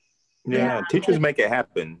 Teachers make it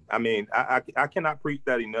happen. I mean, I cannot preach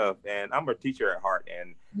that enough. And I'm a teacher at heart.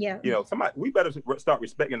 And we better start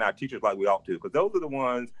respecting our teachers like we ought to, because those are the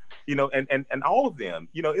ones, and all of them,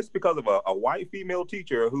 it's because of a white female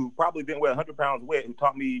teacher who probably didn't weigh 100 pounds wet, who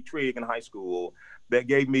taught me trig in high school, that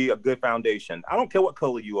gave me a good foundation. I don't care what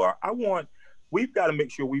color you are. We've got to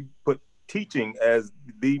make sure we put teaching as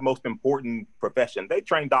the most important profession. They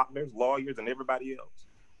train doctors, lawyers, and everybody else.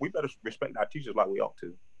 We better respect our teachers like we ought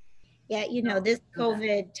to. Yeah, this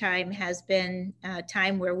COVID time has been a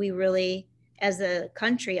time where we really, as a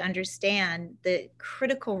country, understand the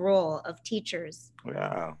critical role of teachers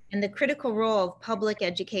and the critical role of public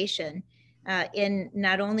education in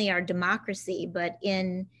not only our democracy, but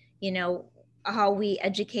in, how we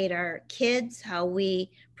educate our kids, how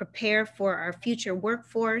we prepare for our future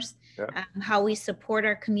workforce, how we support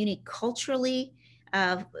our community culturally.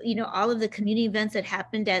 All of the community events that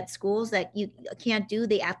happened at schools that you can't do,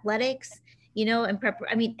 the athletics,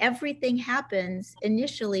 and everything happens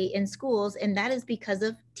initially in schools, and that is because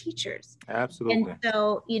of teachers. Absolutely. And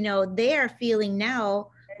so, they are feeling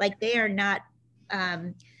now like they are not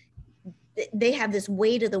they have this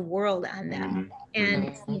weight of the world on them,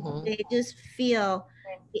 and they just feel,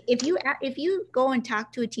 if you go and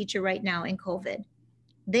talk to a teacher right now in COVID,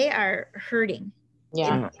 they are hurting.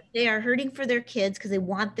 Yeah. They are hurting for their kids because they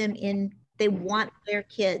want their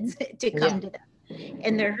kids to come to them.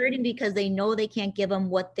 And they're hurting because they know they can't give them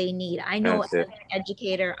what they need. I know as an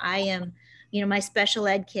educator, I am, my special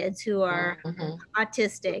ed kids who are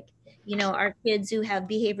autistic, our kids who have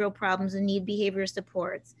behavioral problems and need behavior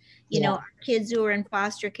supports, our kids who are in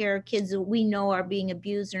foster care, kids who we know are being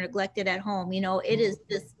abused or neglected at home. It is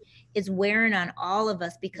this, it's wearing on all of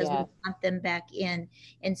us because we want them back in.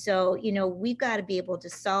 And so, we've got to be able to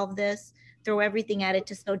solve this, throw everything at it.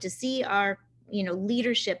 To see our,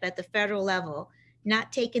 leadership at the federal level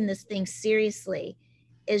not taking this thing seriously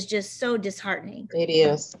is just so disheartening. It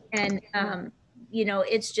is. And,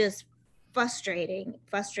 it's just frustrating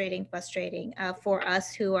for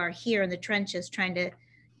us who are here in the trenches trying to,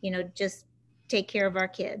 just take care of our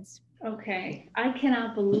kids. Okay, I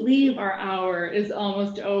cannot believe our hour is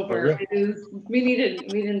almost over. It is. We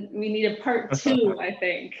need a part 2, I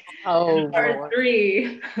think. Part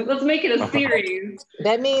 3. Let's make it a series.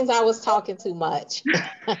 That means I was talking too much.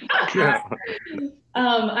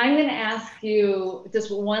 I'm going to ask you just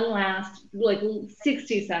one last,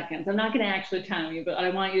 60 seconds. I'm not going to actually time you, but I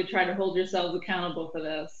want you to try to hold yourselves accountable for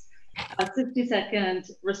this. A 60-second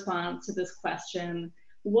response to this question.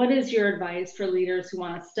 What is your advice for leaders who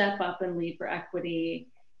want to step up and lead for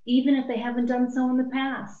equity, even if they haven't done so in the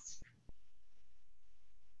past?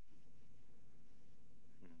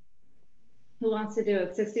 Who wants to do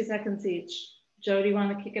it? 60 seconds each. Joe, do you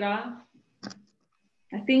want to kick it off?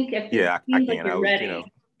 I think if I can.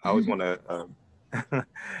 I always want to.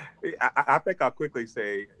 I think I'll quickly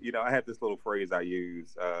say, I have this little phrase I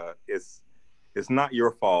use. It's not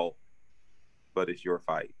your fault, but it's your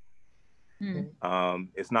fight.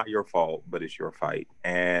 It's not your fault, but it's your fight.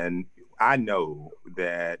 And I know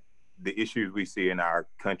that the issues we see in our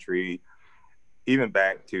country, even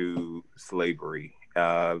back to slavery,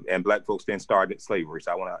 and Black folks then started slavery.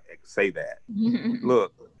 So I want to say that.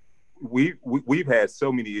 Look, we've had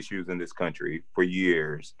so many issues in this country for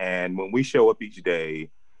years. And when we show up each day,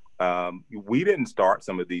 we didn't start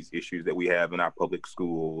some of these issues that we have in our public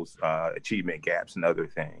schools, achievement gaps and other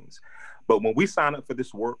things. But when we sign up for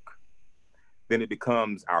this work, then it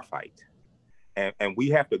becomes our fight. And we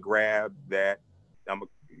have to grab that.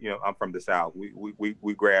 I'm from the South.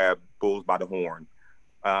 We grab bulls by the horn.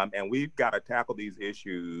 And we've got to tackle these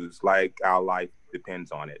issues like our life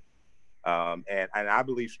depends on it. And I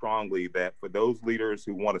believe strongly that for those leaders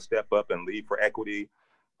who want to step up and lead for equity,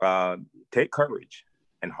 take courage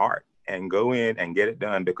and heart and go in and get it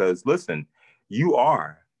done. Because listen, you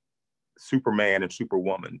are Superman and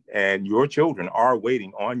Superwoman, and your children are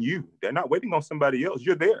waiting on you. They're not waiting on somebody else.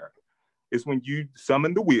 You're there. It's when you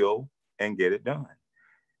summon the wheel and get it done.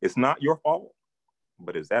 It's not your fault,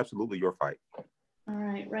 but it's absolutely your fight. All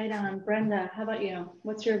right, right on. Brenda, how about you?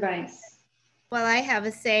 What's your advice? Well, I have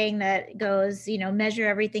a saying that goes, measure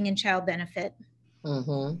everything in child benefit. At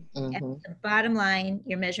the bottom line,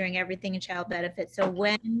 you're measuring everything in child benefit. So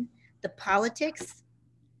when the politics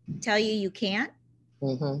tell you you can't,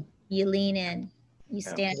 you lean in, you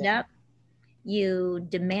stand up, you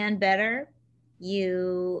demand better,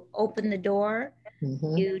 you open the door,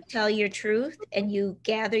 you tell your truth, and you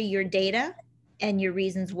gather your data and your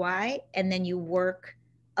reasons why, and then you work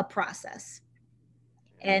a process.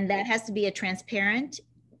 And that has to be a transparent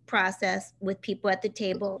process with people at the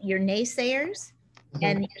table, your naysayers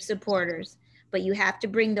and your supporters. But you have to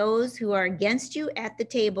bring those who are against you at the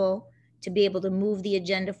table to be able to move the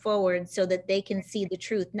agenda forward so that they can see the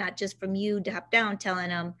truth, not just from you top down telling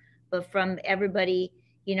them, but from everybody,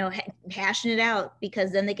 hashing it out,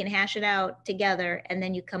 because then they can hash it out together and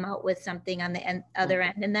then you come out with something on the other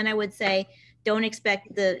end. And then I would say, don't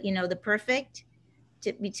expect the perfect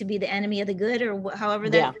to be the enemy of the good, or however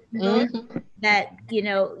that that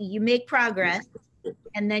you make progress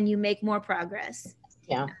and then you make more progress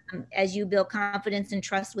as you build confidence and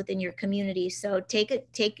trust within your community. So take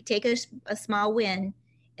a small win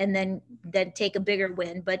and then take a bigger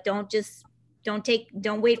win, but don't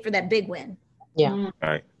wait for that big win. All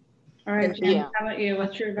right, Jen, how about you?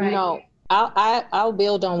 What's your advice? I'll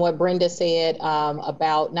build on what Brenda said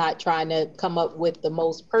about not trying to come up with the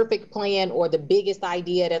most perfect plan or the biggest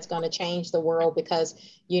idea that's going to change the world, because,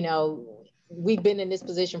 we've been in this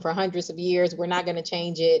position for hundreds of years. We're not going to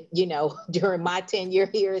change it, during my tenure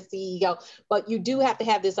here as CEO. But you do have to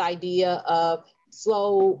have this idea of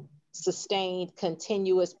slow sustained,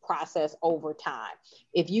 continuous process over time.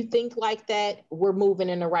 If you think like that, we're moving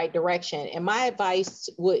in the right direction. And my advice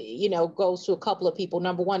would, goes to a couple of people.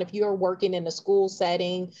 Number one, if you're working in a school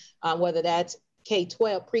setting, whether that's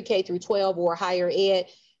K-12, pre-K through 12 or higher ed,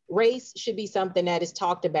 race should be something that is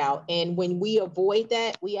talked about. And when we avoid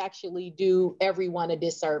that, we actually do everyone a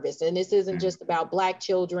disservice. And this isn't just about Black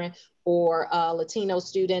children or Latino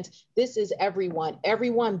students. This is everyone.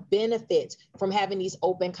 Everyone benefits from having these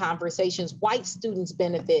open conversations. White students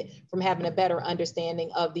benefit from having a better understanding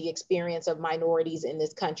of the experience of minorities in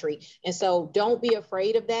this country. And so don't be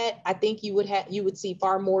afraid of that. I think you would see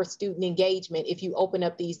far more student engagement if you open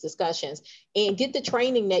up these discussions and get the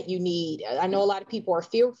training that you need. I know a lot of people are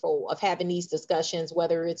fearful of having these discussions,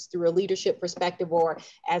 whether it's through a leadership perspective or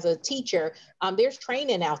as a teacher. There's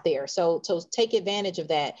training out there. So take advantage of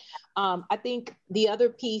that. I think the other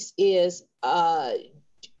piece is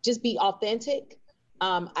just be authentic.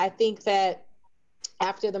 I think that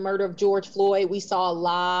after the murder of George Floyd, we saw a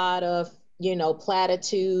lot of,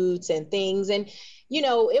 platitudes and things. And,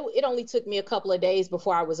 it only took me a couple of days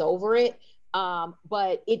before I was over it.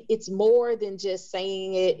 But it's more than just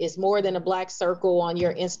saying it. It's more than a black circle on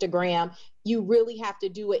your Instagram. You really have to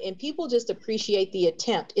do it. And people just appreciate the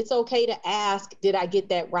attempt. It's okay to ask, did I get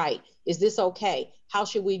that right? Is this okay? How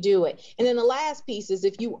should we do it? And then the last piece is,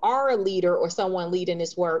 if you are a leader or someone leading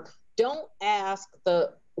this work, don't ask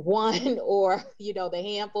the one or, the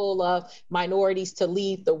handful of minorities to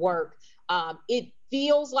lead the work. It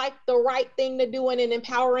feels like the right thing to do and an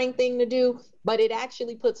empowering thing to do, but it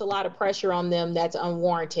actually puts a lot of pressure on them that's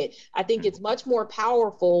unwarranted. I think it's much more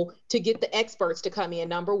powerful to get the experts to come in,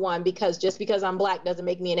 number one, because just because I'm Black doesn't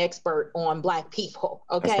make me an expert on Black people,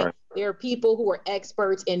 okay? Right. There are people who are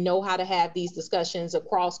experts and know how to have these discussions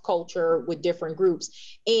across culture with different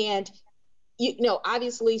groups. And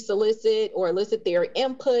obviously elicit their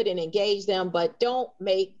input and engage them, but don't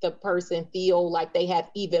make the person feel like they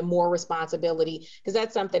have even more responsibility, because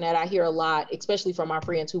that's something that I hear a lot, especially from my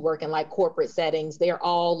friends who work in like corporate settings. They're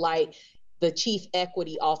all like the chief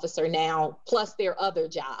equity officer now, plus their other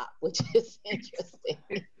job, which is interesting.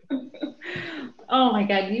 Oh my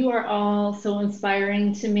God, you are all so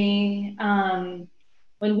inspiring to me.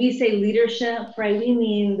 When we say leadership, right, we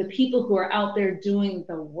mean the people who are out there doing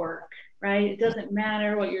the work. Right? It doesn't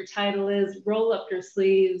matter what your title is, roll up your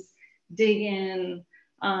sleeves, dig in.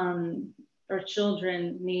 Our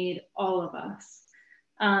children need all of us.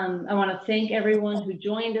 I want to thank everyone who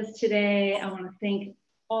joined us today. I want to thank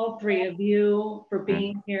all three of you for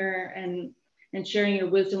being here and sharing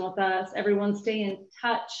your wisdom with us. Everyone stay in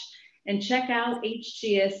touch and check out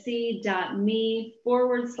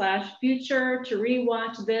hgsc.me/future to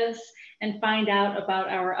rewatch this and find out about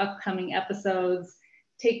our upcoming episodes.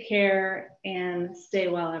 Take care and stay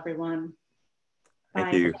well, everyone. Bye.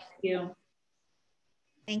 Thank you. Thank you.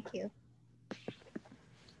 Thank you.